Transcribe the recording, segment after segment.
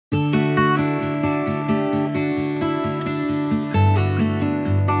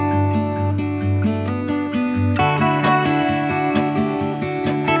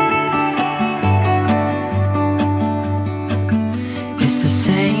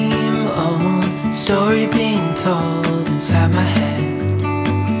story being told inside my head.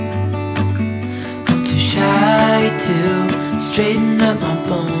 I'm too shy to straighten up my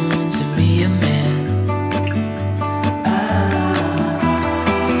bones and be a man.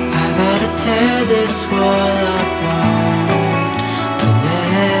 I gotta tear this wall apart to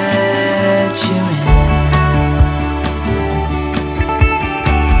let you in.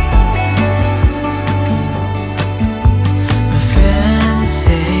 My friends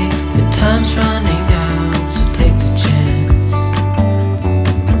say that time's running out, so take the chance.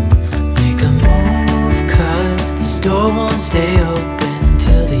 Make a move, 'cause this door won't stay open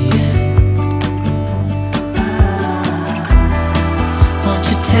till the end. Won't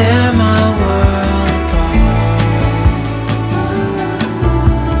you tear my world apart?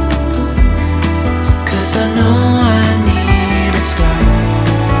 'Cause I know I need a start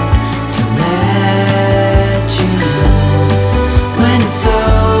to let you in. When it's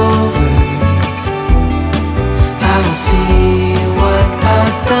over, I will see what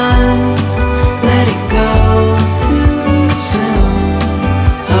I've done. Letting go too soon.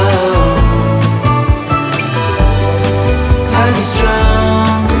 Oh, I'd be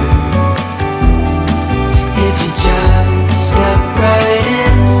stronger if you just step right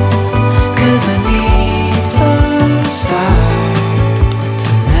in. 'Cause I need a start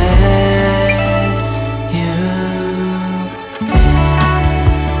to let you in.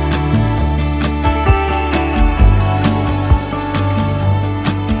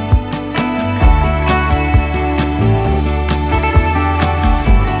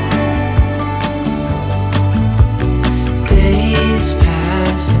 Days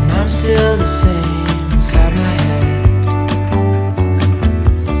pass and I'm still the same inside my head.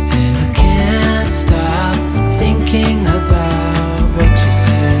 And I can't stop thinking about what you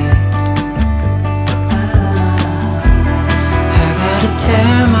said. I gotta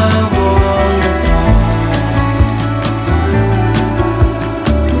tear my wall apart.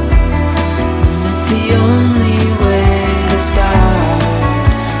 And it's the only way to start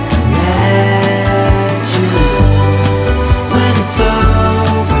to let you in. When it's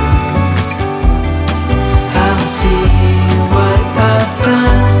over, I will see what I've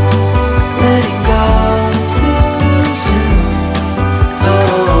done. Letting go too soon.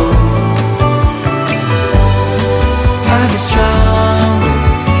 Oh, I'll be stronger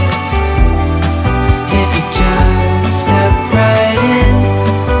if you just step right in.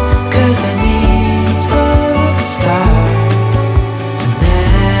 'Cause I need a start to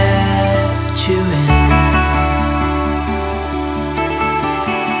let you in.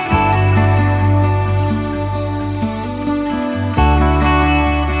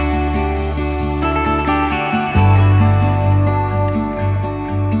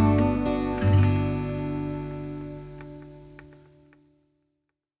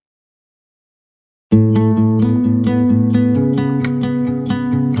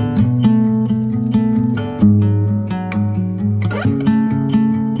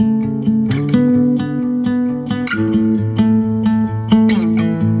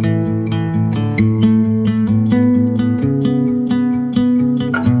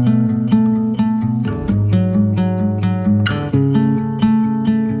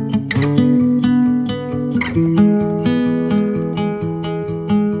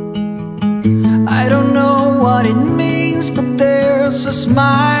 I don't know what it means, but there's a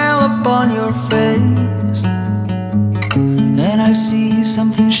smile upon your face, and I see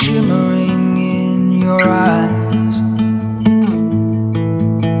something shimmering in your eyes.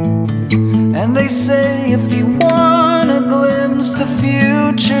 And they say if you wanna glimpse the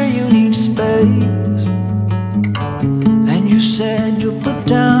future, you need space. And you said you'll put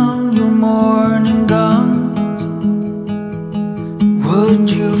down your morning guns. Would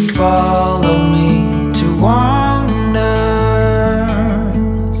you follow me to wonders?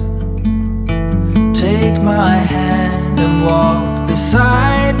 Take my hand and walk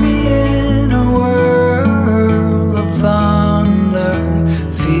beside me in a world of thunder.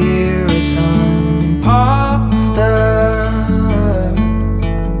 Fear is an imposter.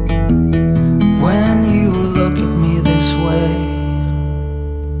 When you look at me this way,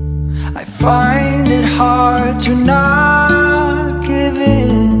 I find it hard to not give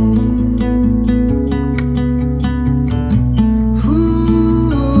in.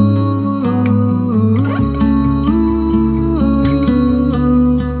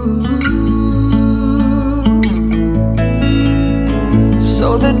 So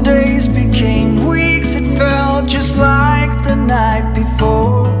the days became weeks, it felt just like the night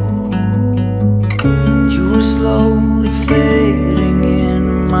before. You were slowly fading in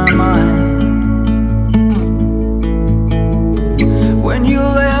my mind. When you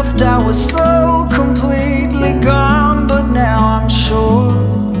left, I was so cold. shore.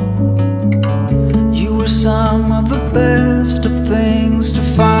 You were some of the best of things to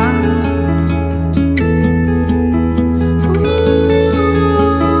find.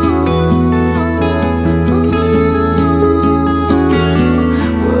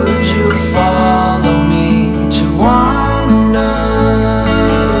 Would you follow me to wonders?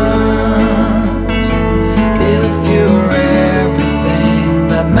 If you're everything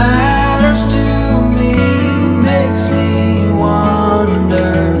that matters to me, makes me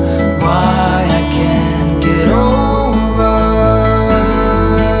wonder why I can't get over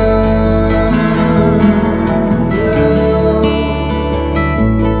you.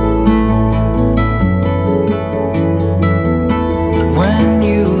 When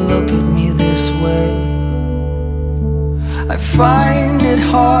you look at me this way, I find it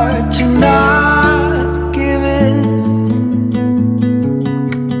hard to not give in.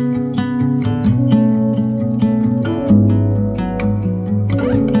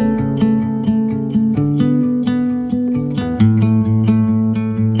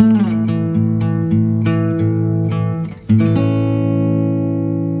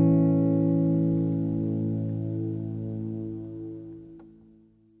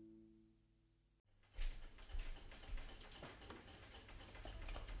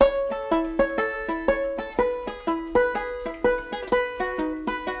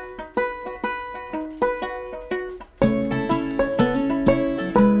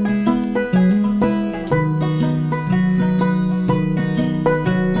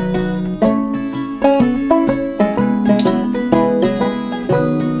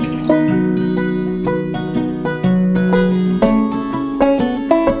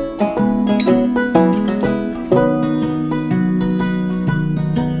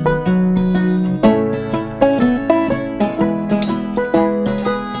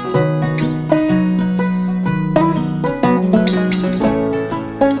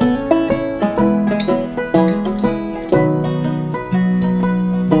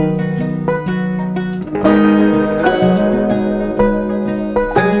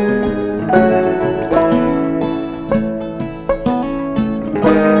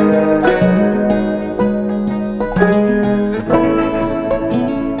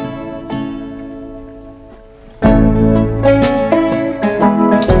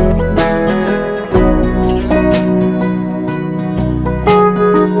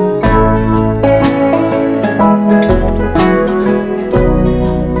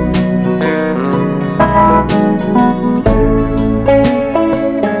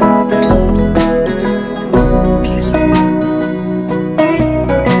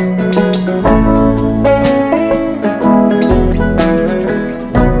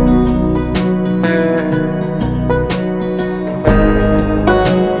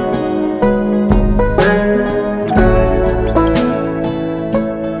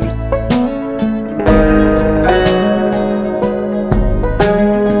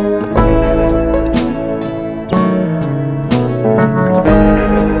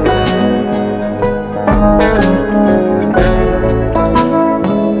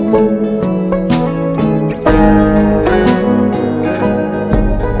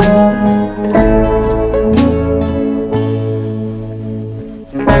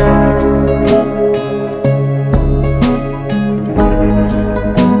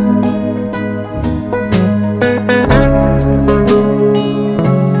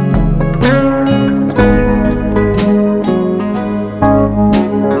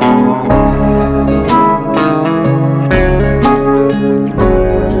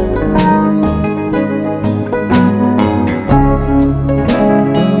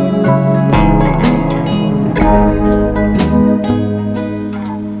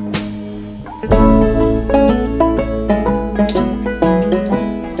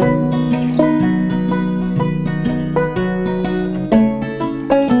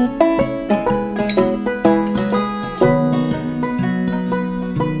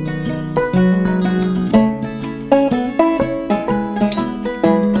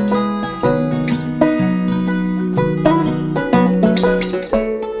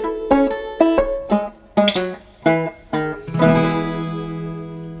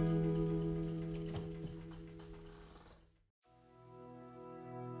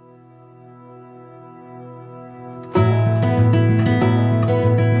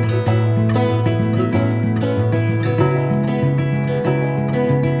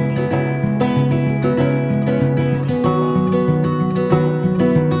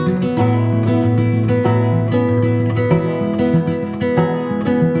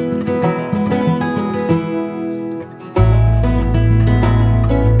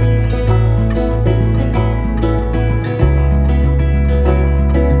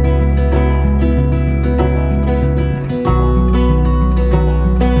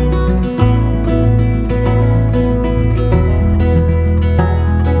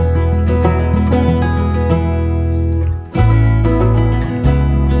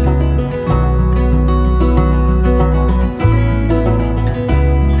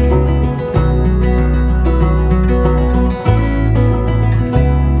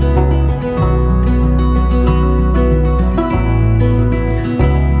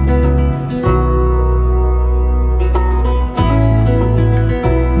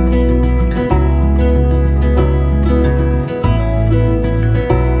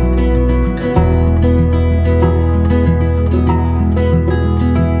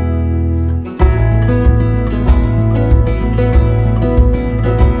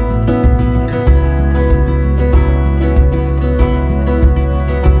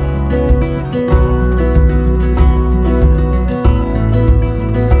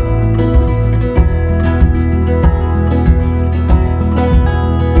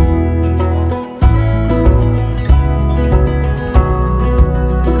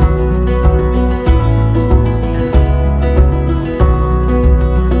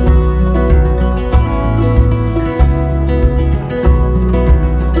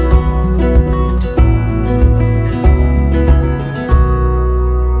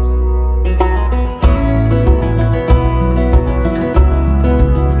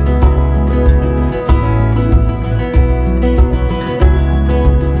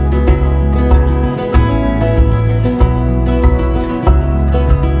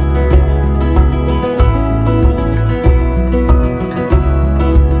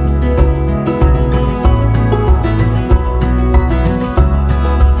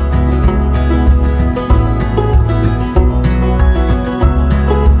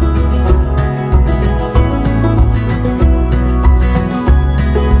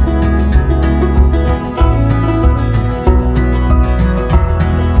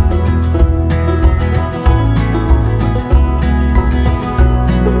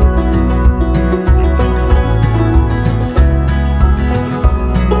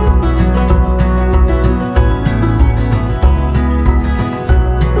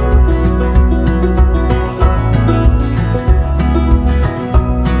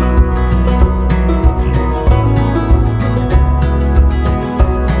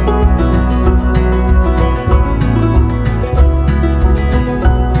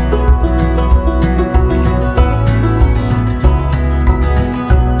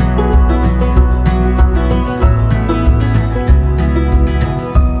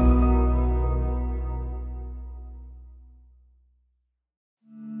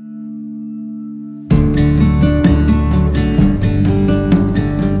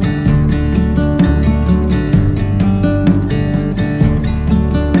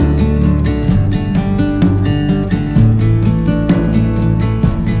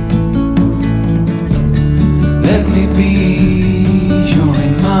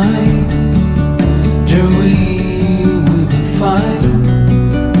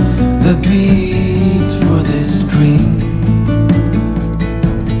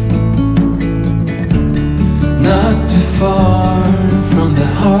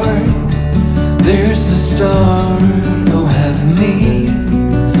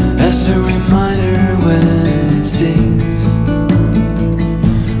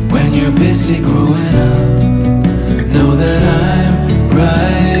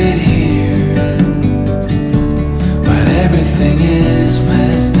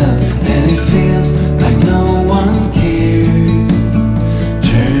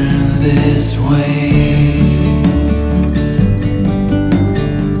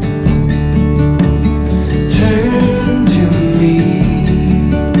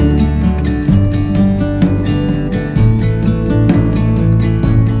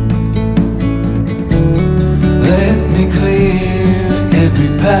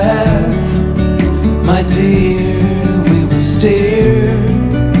 dear, we will steer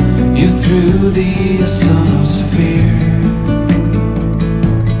you through the ozonosphere.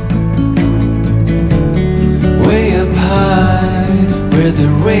 Way up high, where the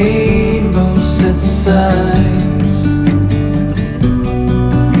rainbow sets sighs,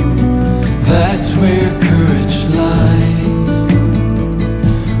 that's where courage lies.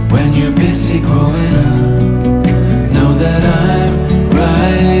 When you're busy growing up, know that I'm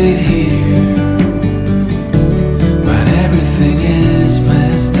right here. When everything is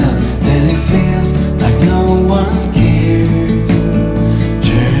messed up and it feels like no one cares,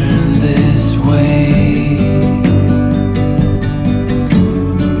 turn this way.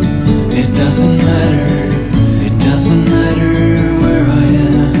 It doesn't matter where I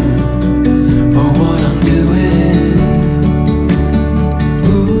am or what I'm doing.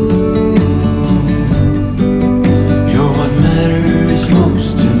 Ooh, you're what matters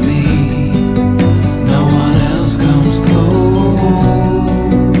most to me. No one else comes close.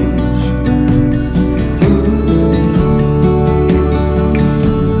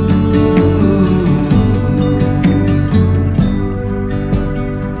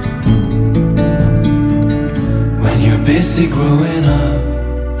 When you're busy growing up,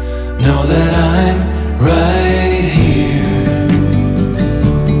 know that I'm right here.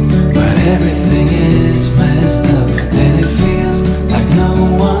 But everything is messed up and it feels like no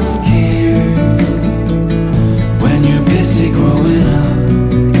one cares. When you're busy growing up,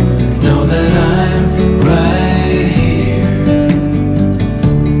 know that I'm right here.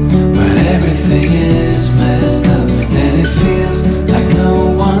 But everything is messed up and it feels like no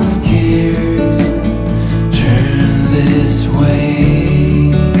one cares. Turn this way.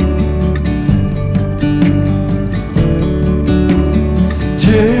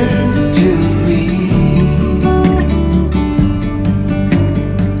 Turn to me.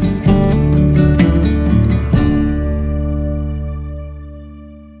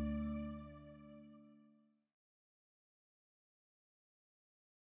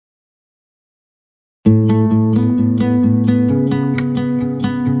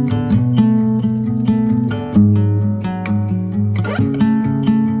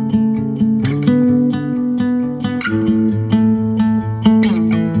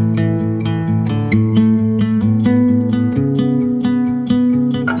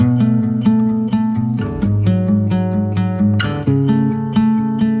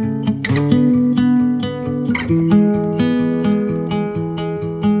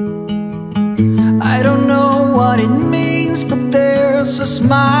 I don't know what it means, but there's a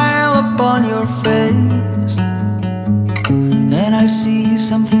smile upon your face, and I see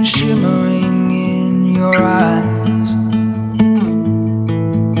something shimmering in your eyes.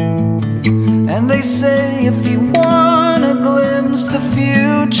 And they say if you want to glimpse the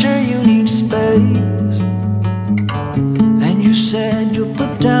future, you need space. And you said you'll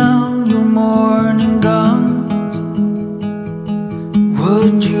put down your morning guns.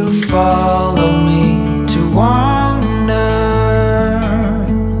 Would you follow me to wonders?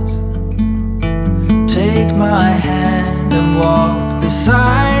 Take my hand and walk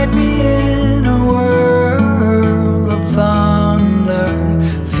beside me in a world of thunder.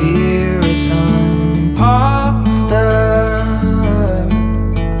 Fear is an imposter.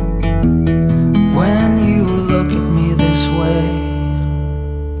 When you look at me this way,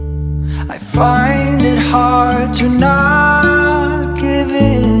 I find it hard to not give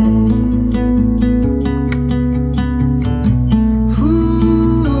in.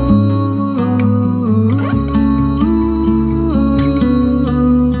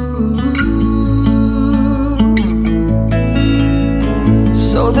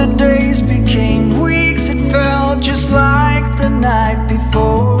 So the days became weeks, it felt just like the night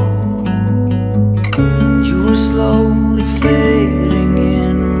before. You were slowly fading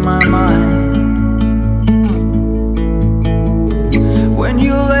in my mind.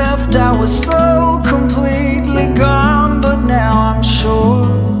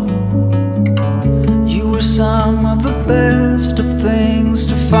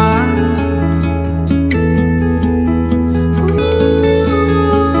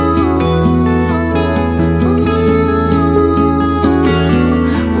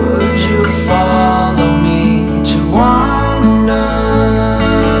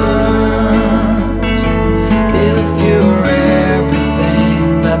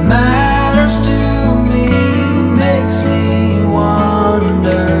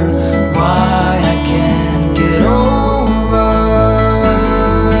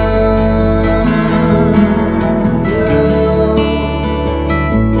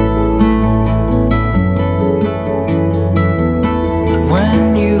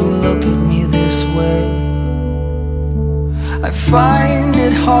 find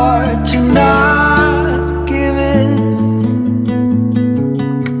it hard to not